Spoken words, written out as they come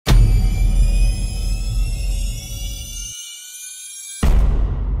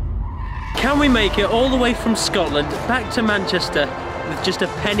we make it all the way from Scotland back to Manchester with just a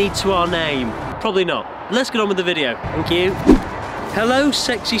penny to our name? Probably not. Let's get on with the video. Thank you. Hello,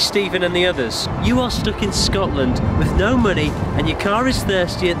 sexy Stephen and the others. You are stuck in Scotland with no money and your car is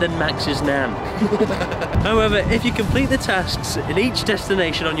thirstier than Max's nan. However, if you complete the tasks in each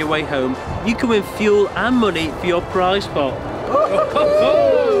destination on your way home, you can win fuel and money for your prize pot.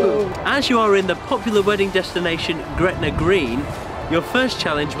 As you are in the popular wedding destination Gretna Green, your first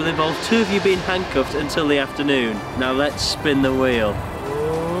challenge will involve two of you being handcuffed until the afternoon. Now let's spin the wheel.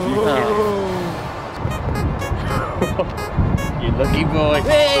 You lucky boy.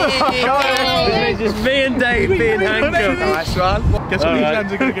 It's just me and Dave being handcuffed. Nice one. Guess what these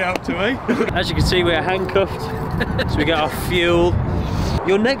hands are going to get up to, eh? As you can see, we are handcuffed, so we get our fuel.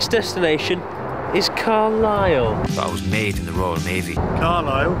 Your next destination is Carlisle. I was made in the Royal Navy.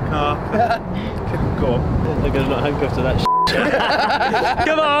 Carlisle, car. Go on. They're going to not handcuffed to that shit.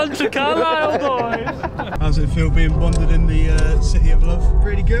 Come on to Carlisle, boys. How does it feel being bonded in the city of love?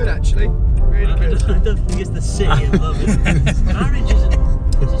 Really good, actually. Really good. I don't think it's the city of love. Marriage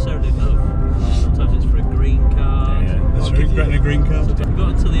isn't necessarily love. Sometimes it's for a green card. Yeah, that's true. Gretna green card. We've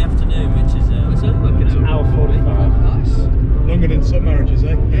got until the afternoon, which is it's only like an hour 45. Nice. Longer than some marriages,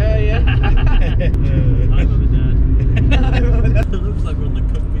 eh? Yeah, yeah. Hi, Mum and Dad. It looks like we're on the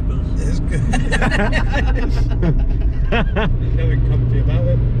comfy bus. It's good. Nothing comfy about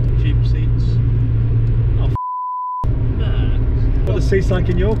it. Cheap seats. What are the seats like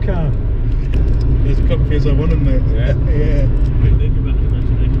in your car? As comfy as I want them, mate. Yeah. Yeah. Think about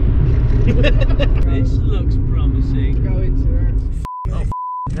imagination. This looks promising. Go into that.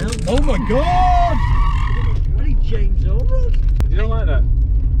 Oh my god! Bloody James Ormrod. You don't like that?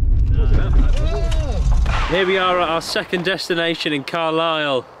 Here we are at our second destination in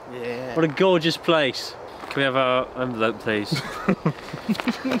Carlisle. Yeah. What a gorgeous place. Can we have our envelope, please?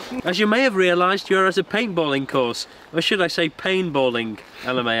 As you may have realised, you're at a paintballing course. Or should I say paintballing,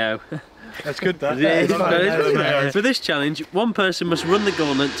 LMAO. That's good, that. For this challenge, one person must run the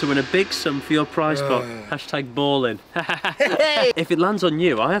gauntlet to win a big sum for your prize pot. Hashtag balling. If it lands on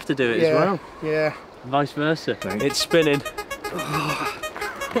you, I have to do it as well. Yeah. Vice versa. It's spinning.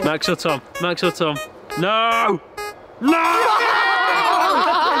 Max or Tom? Max or Tom? No! No!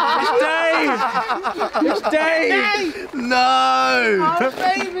 It's Dave! It's Dave! No! Oh,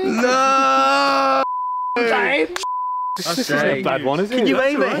 baby! No! Dave! That's a bad one, isn't it? Can you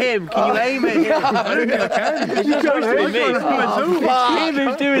aim at him? Can you aim at him? I don't think I can. It's supposed to be me. It's him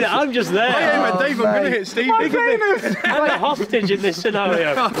who's doing it, I'm just there. I aim at Dave, I'm going to hit Steve. I'm the hostage in this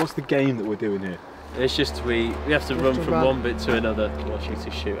scenario. What's the game that we're doing here? It's just we have to run from one bit to another. Watch you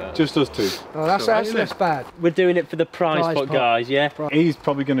to shoot at. Just us two. Oh, that's bad. We're doing it for the prize pot, guys, yeah? He's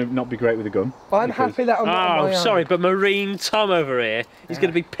probably going to not be great with a gun. I'm happy that I'm not on my own. Sorry, but Marine Tom over here, he's going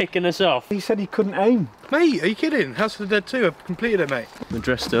to be picking us off. He said he couldn't aim. Mate, are you kidding? House of the Dead 2, I've completed it, mate. We're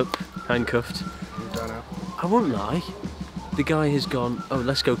dressed up, handcuffed. I won't lie. The guy has gone, oh,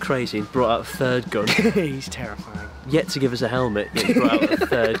 let's go crazy, and brought out a third gun. He's terrifying. Yet to give us a helmet, yet brought out a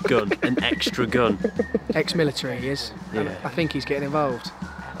third gun, an extra gun. Ex-military, he is. Yeah. I think he's getting involved.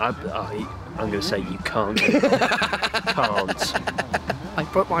 I'm going to say you can't. Can't. I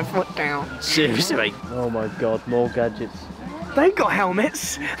put my foot down. Seriously. Oh my god, more gadgets. They've got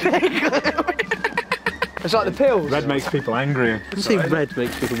helmets. It's like the pills. Red makes people angrier. I think red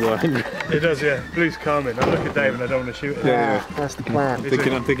makes people more angry. It does, yeah. Blue's calming. I look at Dave and I don't want to shoot him. Yeah. That's the plan.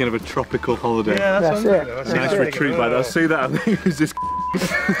 I'm thinking of a tropical holiday. Yeah, that's it. Nice retreat by that. I see that. I think who's this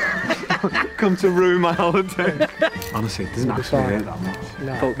come to ruin my holiday. Honestly, it doesn't actually hurt that much.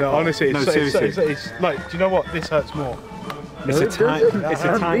 No. No, honestly, it's seriously. it's like, do you know what? This hurts more. It's a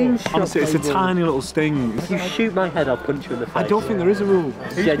tiny, honestly, it's a tiny little sting. If you shoot my head, I'll punch you in the face. I don't think there is a rule.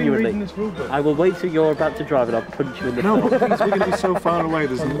 Genuinely. This rule book? I will wait till you're about to drive and I'll punch you in the No, face. but the thing is, we're going to be so far away,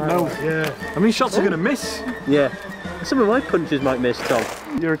 there's no... Yeah. How many shots are going to miss? Yeah. Some of my punches might miss, Tom.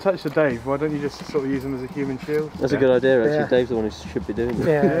 You're attached to Dave, why don't you just sort of use him as a human shield? That's a good idea, actually. Yeah. Dave's the one who should be doing it.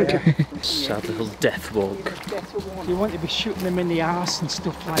 Yeah. Sad little death walk. You want to be shooting them in the arse and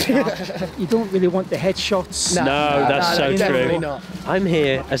stuff like that. You don't really want the headshots. No, that's so definitely true. not. I'm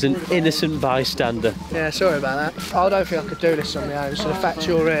here as an innocent bystander. Yeah, sorry about that. I don't think I could do this on my own, so the fact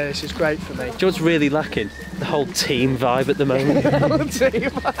you're here, this is great for me. Do you know what's really lacking? The whole team vibe at the moment.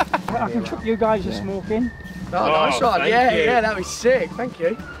 I can chuck you guys a smoke in. Oh, nice one. thank Yeah, you. yeah, that'd be sick. Thank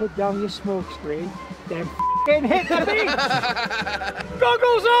you. Put down your smoke screen. Then f***ing hit the beat.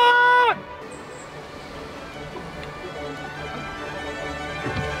 Goggles on!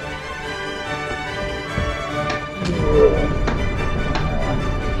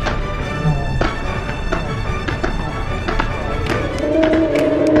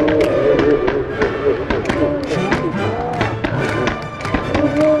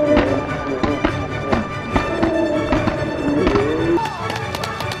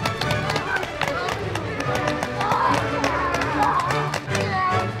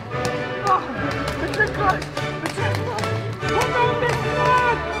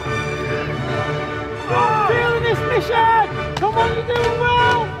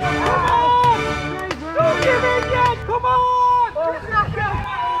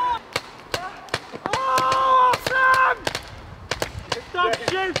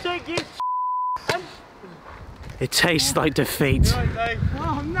 It tastes like defeat. Right, Dave.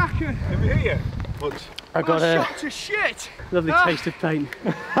 Oh, I'm knackered. Can we hear you? Much. I got a Shot to shit. lovely taste of paint.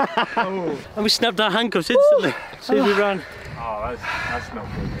 And we snapped our handcuffs instantly as soon as we ran. Oh, that's not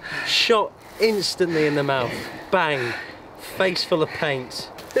good. Shot instantly in the mouth. Bang. Face full of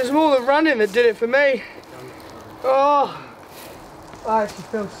paint. It was more the running that did it for me. Oh, I actually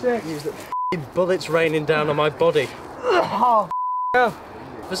feel sick. Bullets raining down on my body. Oh, yeah.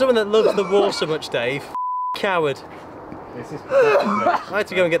 For someone that loves the war so much, Dave, coward. This is I had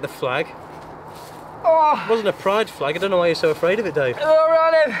to go and get the flag. Oh, It wasn't a pride flag. I don't know why you're so afraid of it, Dave.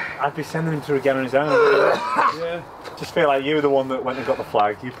 running. I'd be sending him to again on his own. Yeah. Just feel like you were the one that went and got the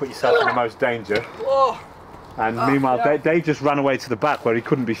flag. You put yourself in the most danger. Oh. And meanwhile, Dave just ran away to the back where he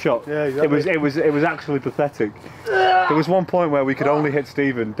couldn't be shot. Yeah, exactly. It was actually pathetic. There was one point where we could only hit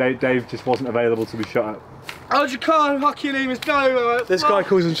Stephen. Dave just wasn't available to be shot at. How'd you can't fucking even go? This guy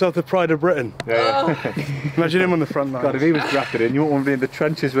calls himself the pride of Britain. Yeah. Imagine him on the front line. God, if he was drafted in, you wouldn't want to be in the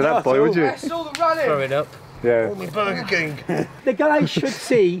trenches with that boy, would you? I saw the running. Throwing up. Yeah. Burger King. The guy should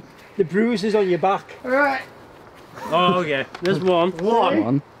see the bruises on your back. Alright, Oh yeah, there's one.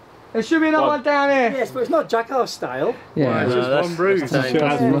 One. there should be another one down here. Yes, but it's not Jackass style. Yeah, it's No, just that's- one bruise. that's Sure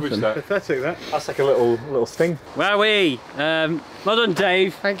has rubbish, that. Pathetic, that. That's like a little sting. Wowee! Well done,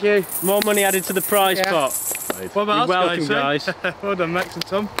 Dave. Thank you. More money added to the prize Yeah. pot. What about You're us, welcome, guys. Well done, Max and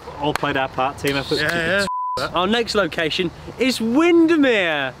Tom. All played our part, team effort. Yeah. Our next location is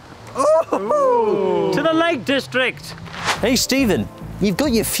Windermere. To the Lake District. Hey, Stephen, you've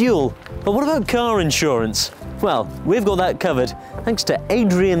got your fuel, but what about car insurance? Well, we've got that covered thanks to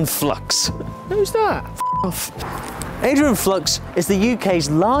Adrian Flux. Who's that? Adrian Flux is the UK's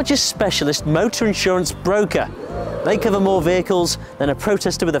largest specialist motor insurance broker. They cover more vehicles than a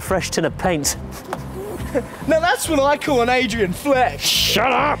protester with a fresh tin of paint. Now that's what I call an Adrian Flex.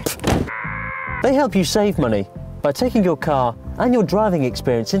 Shut up! They help you save money by taking your car and your driving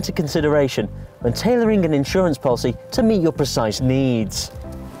experience into consideration when tailoring an insurance policy to meet your precise needs.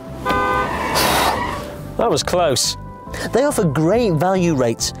 That was close. They offer great value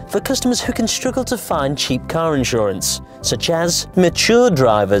rates for customers who can struggle to find cheap car insurance, such as mature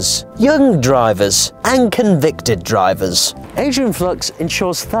drivers, young drivers, and convicted drivers. Adrian Flux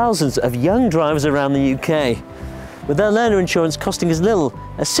insures thousands of young drivers around the UK, with their learner insurance costing as little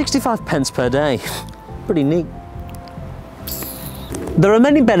as 65 pence per day. Pretty neat. There are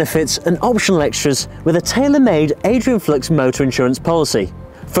many benefits and optional extras with a tailor-made Adrian Flux motor insurance policy.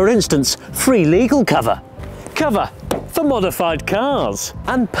 For instance, free legal cover, cover for modified cars,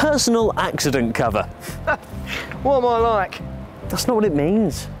 and personal accident cover. What am I like? That's not what it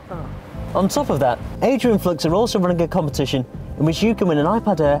means. On top of that, Adrian Flux are also running a competition in which you can win an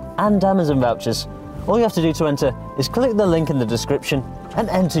iPad Air and Amazon vouchers. All you have to do to enter is click the link in the description and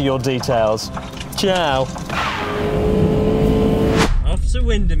enter your details. Ciao. Off to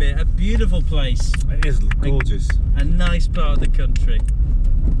Windermere, a beautiful place. It is gorgeous. A nice part of the country.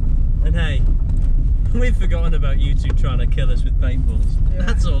 And hey, we've forgotten about you two trying to kill us with paintballs. Yeah.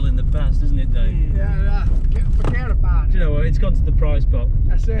 That's all in the past, isn't it, Dave? Yeah, forget about Do it. you know what? It's gone to the prize pot.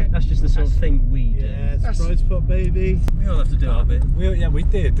 That's it. That's just the sort of thing we do. Yeah, surprise pot, baby. We all have to do our bit. We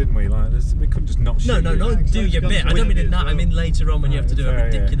did, didn't we? Like, we couldn't just not shoot. No, it. do your bit. I don't mean in that. I mean later on when you have to do a fair,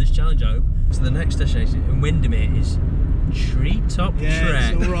 ridiculous challenge, I hope. So the next destination in Windermere is Treetop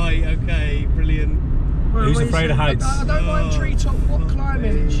Trek. alright, okay, brilliant. Who's afraid of heights? I don't mind treetop rock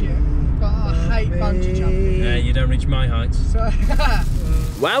climbing and shit, but I hate bungee jumping. Yeah, you don't reach my heights. So,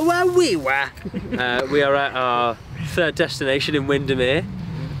 We are at our third destination in Windermere.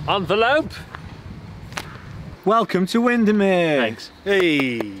 Envelope. Welcome to Windermere. Thanks.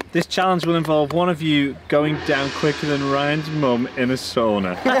 Hey. This challenge will involve one of you going down quicker than Ryan's mum in a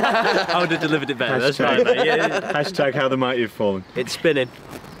sauna. I would have delivered it better. That's fine, mate. Yeah. Hashtag how the mighty have fallen. It's spinning.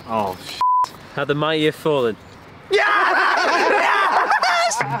 Oh, How the mighty have fallen.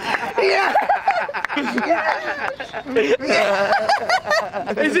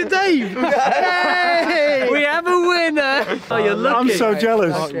 Is it Dave? We have a winner! Oh, you're lucky. I'm so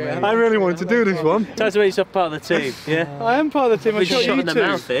jealous. I really wanted to do this one. Time to make yourself part of the team, yeah? I am part of the team. I We shot just shot you in the two.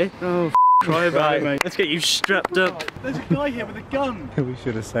 mouth here. Oh, cry about it, mate. Let's get you strapped up. There's a guy here with a gun. We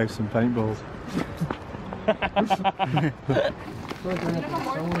should have saved some paintballs.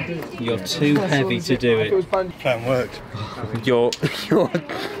 You're too heavy to do it. Plan worked. Your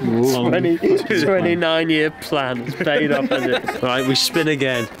 29-year plan has paid off, has it? Right, we spin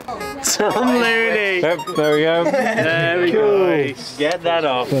again. Tom Looney! Yep, there we go. There we go. Get that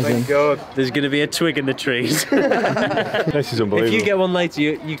off. Thank God. There's going to be a twig in the trees. This is unbelievable. If you get one later,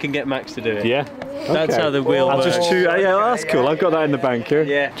 you can get Max to do it. Yeah. That's Okay. how the wheel I'll works. just choose. Yeah, that's cool. I've got that in the bank here.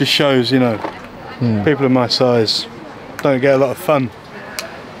 Yeah. Just shows, you know, People of my size don't get a lot of fun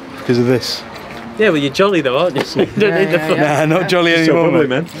because of this. Yeah, well, you're jolly though, aren't you? So you don't need the fun. Nah, not jolly anymore, Probably,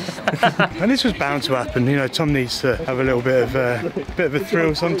 man. And this was bound to happen. You know, Tom needs to have a little bit of a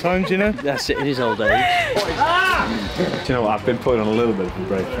thrill sometimes. You know. That's it in his old age. Do you know what? I've been putting on a little bit of a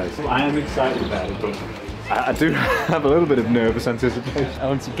brave face. I am excited about it, but I do have a little bit of nervous anticipation. I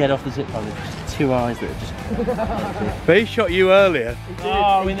want to get off the zip line with just 2 eyes that are just... But he shot you earlier.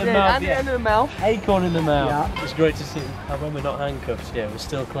 Oh, in the mouth, And the end of the mouth. Acorn in the mouth. Yeah. It's great to see. And when we're not handcuffed, yeah, we're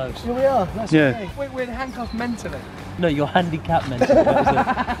still close. Here we are. That's Yeah. okay. We're handcuffed mentally. No, you're handicapped mentally.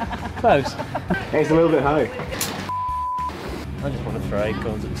 Close. It's a little bit high. I just want to throw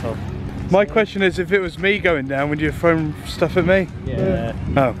acorns at Tom. My question is, if it was me going down, would you have thrown stuff at me? Yeah.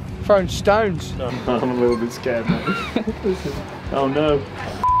 Oh. Throwing stones. I'm a little bit scared now. Oh no.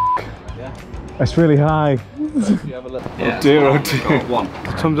 Yeah. That's really high. Yeah. Oh dear, oh dear.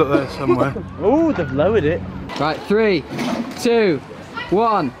 Tom's up there somewhere. Oh, they've lowered it. Right, 3, 2,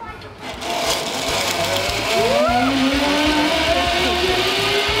 1.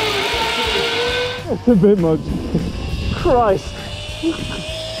 It's a bit much. Christ.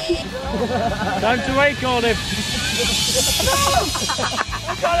 Time to acorn him.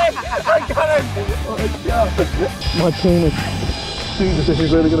 My penis. Jesus, this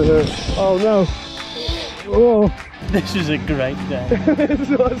is really gonna hurt. Oh no. Oh. This is a great day. This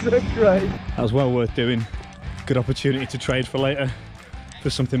was so great. That was well worth doing. Good opportunity to trade for later. For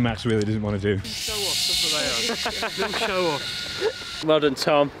something Max really doesn't want to do. Little show off. Well done,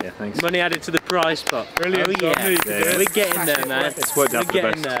 Tom. Yeah, thanks. Money added to the prize pot. Brilliant, Oh, Tom. yeah. Yeah. We're getting there, man. It's worked out We're for the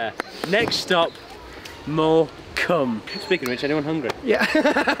getting best. there. Next stop, more cum. Speaking of which, anyone hungry? Yeah.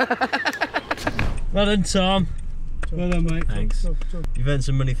 Well done, Tom. Well done, mate. Thanks. You've earned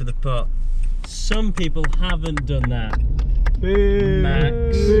some money for the pot. Some people haven't done that. Boo.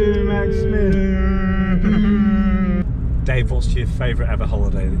 Max. Boo, Max Smith. Dave, what's your favourite ever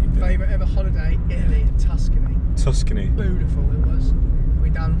holiday that you've been? Favourite ever holiday, Italy and Tuscany. Tuscany. Beautiful it was. We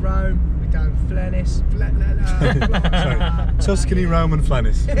done Rome, we done Florence. Tuscany, Rome and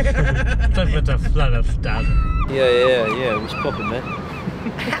Florence. Yeah, it was popping there.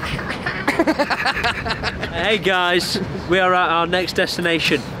 Hey guys, we are at our next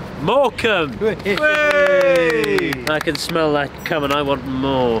destination, Morecambe. I can smell that cum and I want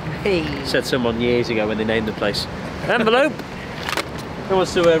more, said someone years ago when they named the place. Envelope! Who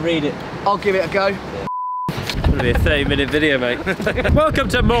wants to read it? I'll give it a go. It's going to be a 30-minute video, mate. Welcome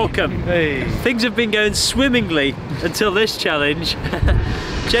to Morecambe. Hey. Things have been going swimmingly until this challenge.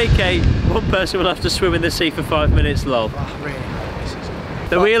 JK, one person will have to swim in the sea for 5 minutes, lol. Oh, really?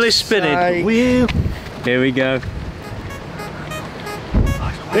 The wheel is spinning. sake. Wheel. Here we go.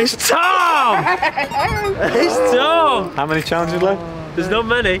 It's Tom! It's Tom! How many challenges left? There's not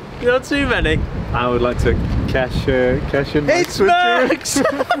many. Not too many. I would like to cash in. It's Max!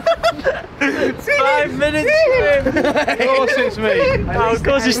 5 minutes swim. Of course it's me. Oh, of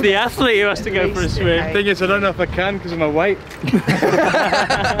course it's the athlete who has to go for a swim. Thing is, I don't know if I can because of my weight. Not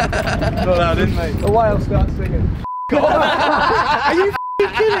allowed in, mate. The whale starts singing.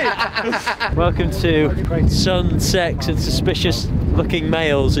 Welcome to sun, sex and suspicious looking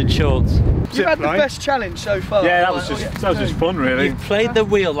males in shorts. You've had the line. best challenge so far. Yeah, that was just fun, really. You've played the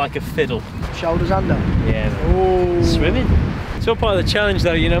wheel like a fiddle. Shoulders under. Yeah. Swimming. It's all part of the challenge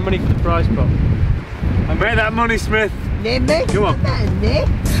though, you know, money for the prize pot. And make that money, Smith. Come on.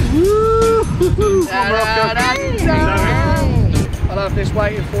 I'll have this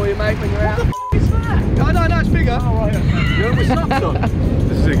waiting for you, mate, when you're out. No, it's bigger. You're with socks on.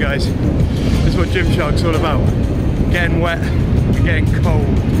 This is it, guys. This is what Gymshark's all about. Getting wet and getting cold.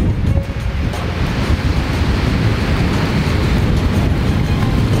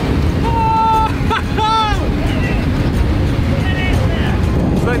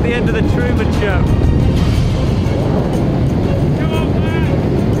 It's like the end of the Truman Show. Come on, man.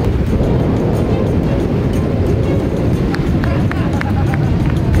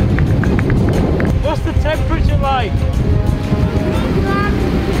 What's the temperature like?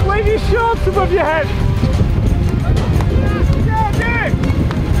 Wave your shorts above your head.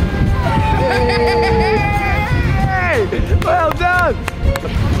 Hey! Well done.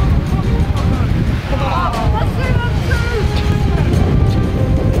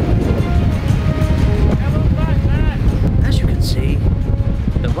 As you can see,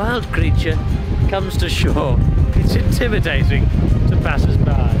 the wild creature comes to shore. It's intimidating to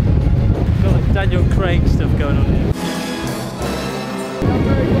passers-by. Got like Daniel Craig stuff going on here.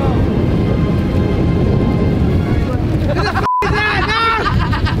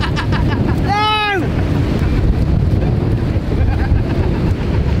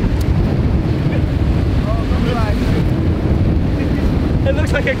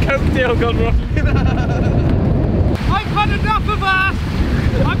 like a coke deal gone wrong. I've had enough of that!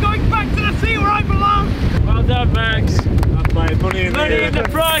 I'm going back to the sea where I belong! Well done, Max. I'm playing money in Money in the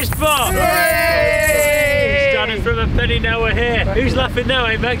prize pot! Started from a penny, now we're here. Who's laughing now,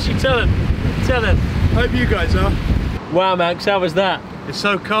 eh, Max? You tell him. Tell him. Hope you guys are. Wow, Max, how was that? It's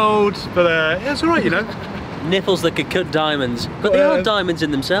so cold, but yeah, it's alright, you know. Nipples that could cut diamonds, but they are diamonds in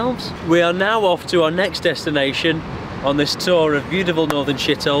themselves. We are now off to our next destination on this tour of beautiful northern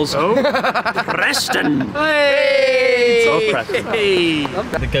shitholes. Oh. Preston! Hey! Oh, Preston. Hey!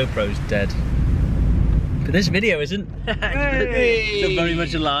 The GoPro's dead. But this video isn't. Still very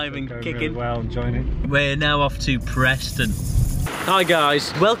much alive and kicking. Really well, enjoying it. We're now off to Preston. Hi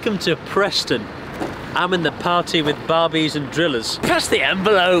guys, welcome to Preston. I'm in the party with Barbies and drillers. Press the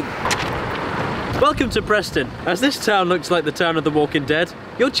envelope! Welcome to Preston. As this town looks like the town of The Walking Dead,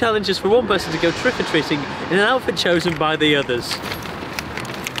 your challenge is for one person to go trick-or-treating in an outfit chosen by the others.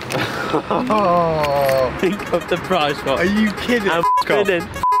 Think of the prize pot. Are you kidding? I'm kidding.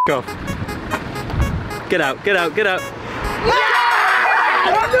 Off. Get out, get out, get out.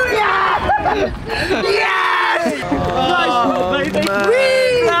 Nice,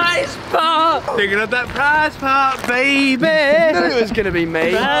 baby! Nice part! Thinking of that prize pot, baby! I knew it was going to be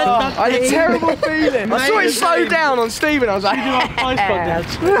me. I had a terrible feeling. I saw it slow down on Stephen. I was like,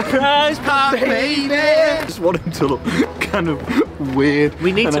 Prize pot, baby! Just want him to look kind of weird.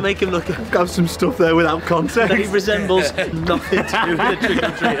 We need to make him look Have some stuff there without context. that he resembles nothing to do with a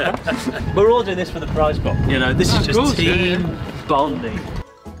trick-or-treater. We're all doing this for the prize pot. You know, this is just team bonding.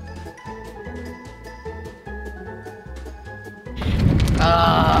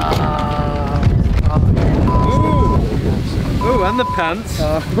 Oh, and the pants.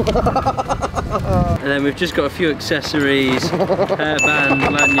 And then we've just got a few accessories,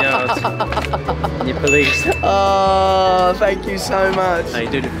 hairband, lanyard, and your police. oh, thank you so much. How you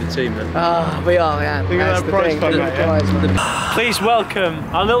doing it for the team, man? Oh, we are, yeah. Look at that prize pot, mate, yeah? Please welcome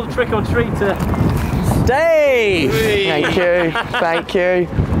our little trick-or-treater, Dave! Thank you, thank you.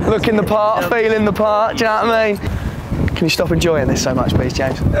 Looking the part, feeling the part, do you know what I mean? Can you stop enjoying this so much, please,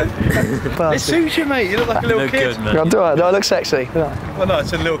 James? It suits you, mate. You look like a little Look kid. good, man. Do I look sexy? Do I? Well, no,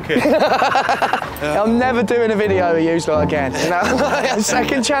 it's a little kid. I'm never doing a video with you lot again. No, a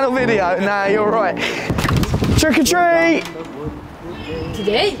second channel video. Nah, you're right. Trick or treat!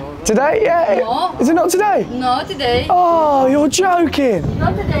 Today? Today? Yeah. No. Is it not today? No, today. Oh, you're joking.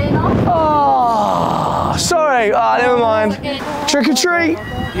 Not today, no. Oh, sorry. Ah, never mind. Okay. Trick or treat?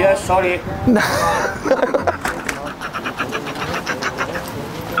 Yeah, sorry.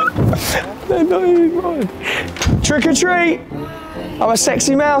 They're not even mine. Trick or treat. I'm a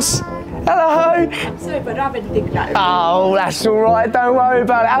sexy mouse. Hello. Sorry, but I haven't think that. Oh, that's all right. Don't worry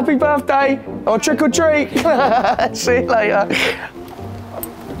about it. Happy birthday. Or trick or treat. See you later.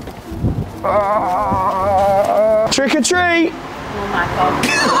 Trick or treat. Oh my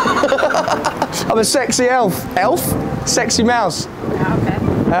God. I'm a sexy elf. Elf? Sexy mouse. Yeah,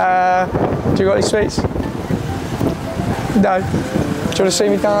 okay. Do you got any sweets? No. Do you want to see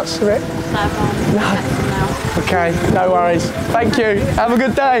me dance a bit? No. Okay, no worries. Thank you. Have a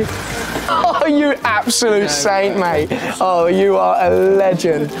good day. Oh, you absolute saint, mate. Oh, you are a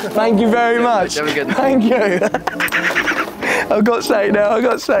legend. Thank you very much. Thank you. I've got to say now, I've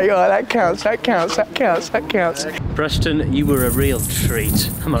got to say, oh, that counts, that counts, that counts, that counts. Preston, you were a real treat.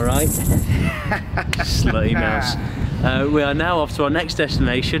 Am I right? Slutty mouse. We are now off to our next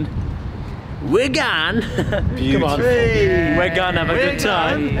destination. Wigan! Come on. Wigan, have a good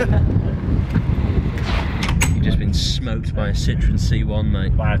time. You've just been smoked by a Citroen C1,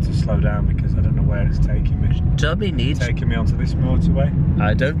 mate. I had to slow down because I don't know where it's taking me. Dummy needs. Taking me onto this motorway.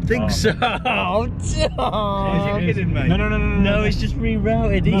 I don't think so. Are you kidding me? No, it's just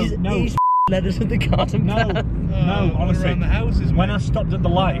rerouted. He's led us with the garden path. No, honestly. Around the houses, when mate. I stopped at the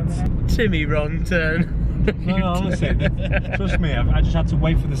lights. Timmy, wrong turn. No, honestly, trust me, I just had to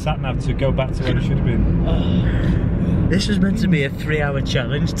wait for the sat nav to go back to where it should have been. This was meant to be a 3-hour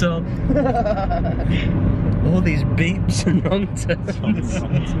challenge, Tom. All these beeps and wrong turns.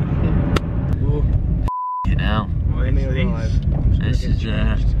 You know,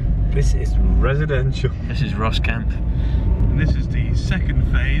 This is residential. this is Ross Camp. And this is the second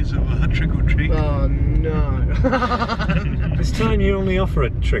phase of our trick or treat. Oh no. This time you only offer a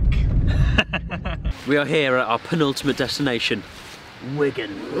trick. We are here at our penultimate destination,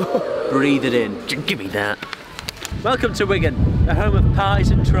 Wigan. Breathe it in. Give me that. Welcome to Wigan, the home of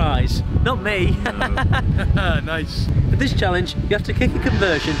pies and tries. Not me. Nice. For this challenge, you have to kick a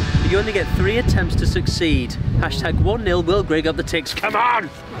conversion, but you only get 3 attempts to succeed. Hashtag 1-0 Will Grigg up the ticks. Come on!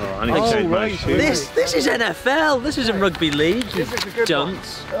 Oh, I need to change my shoes. This is NFL. This isn't rugby league. You This is a good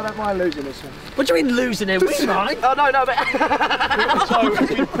dunce. one. I don't mind losing this one. What do you mean losing it? We might. Oh no, but so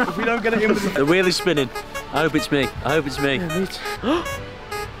if we don't get it in with The wheel is spinning. I hope it's me. I hope it's me.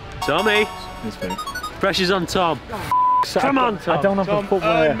 Tommy. It's me. Pressure's on Tom. Come on, Tom. I don't have a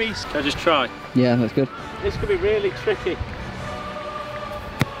footwear. Can I just try? Yeah, that's good. This could be really tricky.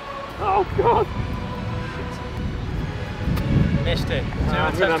 Oh God. Missed it.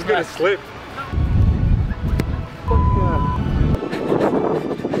 I'm gonna slip.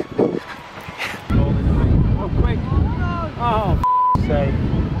 Oh, quick. Oh, sake.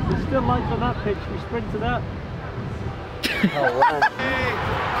 There's still lights on that pitch. We sprint to that. Oh, wow.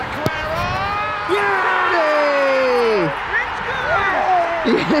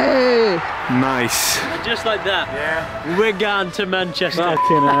 Nice. And just like that, we're gone to Manchester.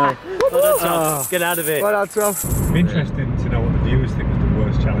 Fucking hell. Well done, Tom. Get out of it. Well, that's all. It'd be interesting to know what the viewers think was the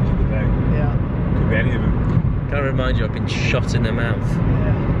worst challenge of the day. Yeah. Could be any of them. Can I remind you, I've been shot in the mouth.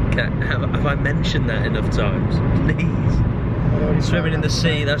 Have I mentioned that enough times? Please. Swimming in the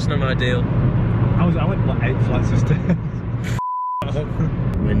sea, that's not ideal. I went like 8 flights of stairs.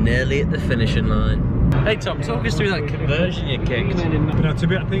 We're nearly at the finishing line. Hey Tom, talk us through that conversion you kicked. No, to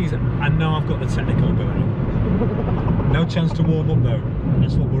be honest, the thing is, I know I've got the technical ability. No chance to warm up though.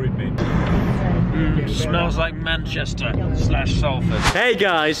 That's what worried me. Smells like Manchester / Salford. Hey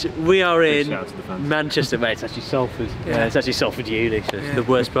guys, we are in Manchester. Mate, it's actually Salford. Yeah, it's actually Salford Uni. So it's the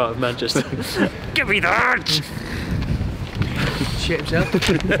worst part of Manchester. Give me that! Shit himself. With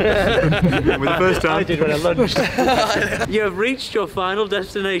the first time. I did when I lunched. You have reached your final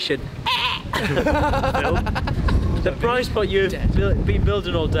destination. The prize pot you've been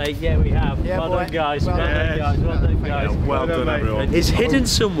building all day. Yeah, we have. Yeah, well boy. done, guys. Well done, guys. Well done, guys. Well done, everyone. It's hidden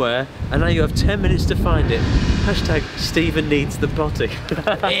somewhere, and now you have 10 minutes to find it. Hashtag Stephen needs the potty.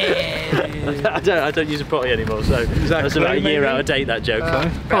 I don't use a potty anymore, so that's about a year out of date, that joke.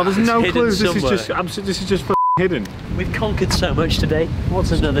 Oh, there's no hidden clue. This somewhere. is just hidden. We've conquered so much today.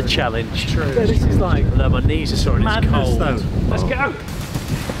 What's another challenge? True. This is like, although my knees are sore and it's cold. Though. Let's go.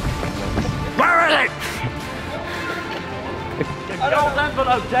 Where is it? An old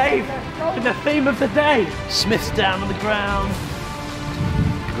envelope, Dave. In the theme of the day. Smith's down on the ground.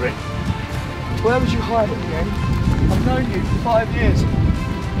 Grit. Where would you hide it again? I've known you for 5 years.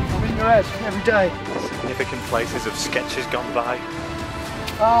 I'm in your head every day. Significant places of sketches gone by.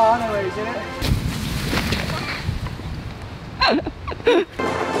 Oh, I know where he's in it.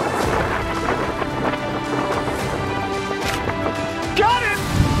 Got him!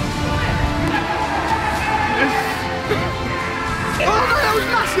 Oh no, that was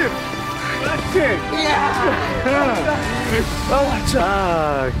massive! That's it! Yeah!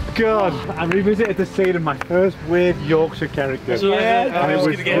 Oh God! I revisited the scene of my first weird Yorkshire character. Yeah, and it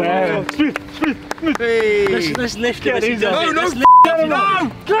was there. Let's lift him as he does it. Let's lift him.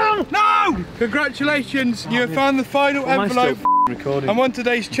 No! Congratulations, you have found the final envelope. And on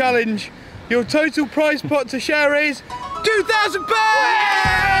today's challenge, your total prize pot to share is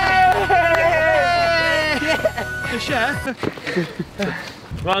 £2,000! To share.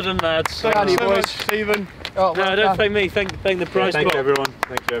 Well done, lads. Thank you so much, Stephen. Oh, No, don't thank me. Thank the prize pot. Thank you, everyone.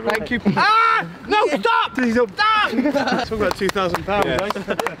 Thank you, everyone. Thank you. Ah! No, stop! Stop! Talk about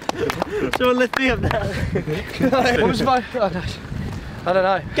 £2,000. Someone lift me up now. What was my... Oh, no. I don't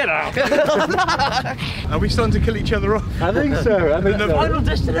know. Get out. Are we starting to kill each other off? I think so. I think The so. final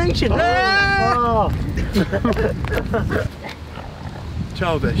destination.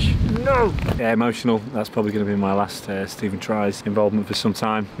 Childish. No. Yeah, emotional. That's probably going to be my last Stephen Tries involvement for some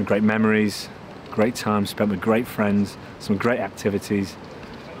time. Great memories, great time spent with great friends, some great activities,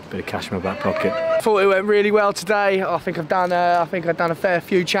 bit of cash in my back pocket. Thought it went really well today. I think I've done a fair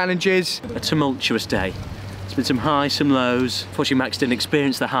few challenges. A tumultuous day. It's been some highs, some lows. Fortunately, Max didn't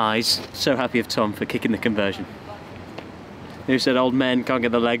experience the highs. So happy of Tom for kicking the conversion. Who said old men can't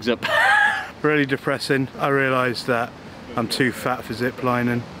get their legs up? Really depressing. I realised that I'm too fat for zip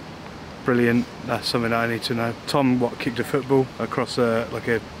lining. Brilliant. That's something that I need to know. Tom, kicked a football across like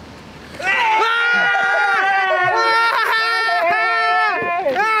a...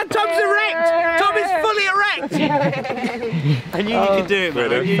 Tom's erect! Tom is fully erect! I knew you could do it, man. I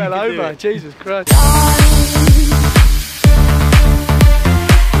knew you Fell could do over. it. Jesus Christ.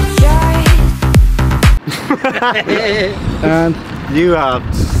 And you are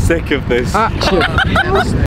sick of this.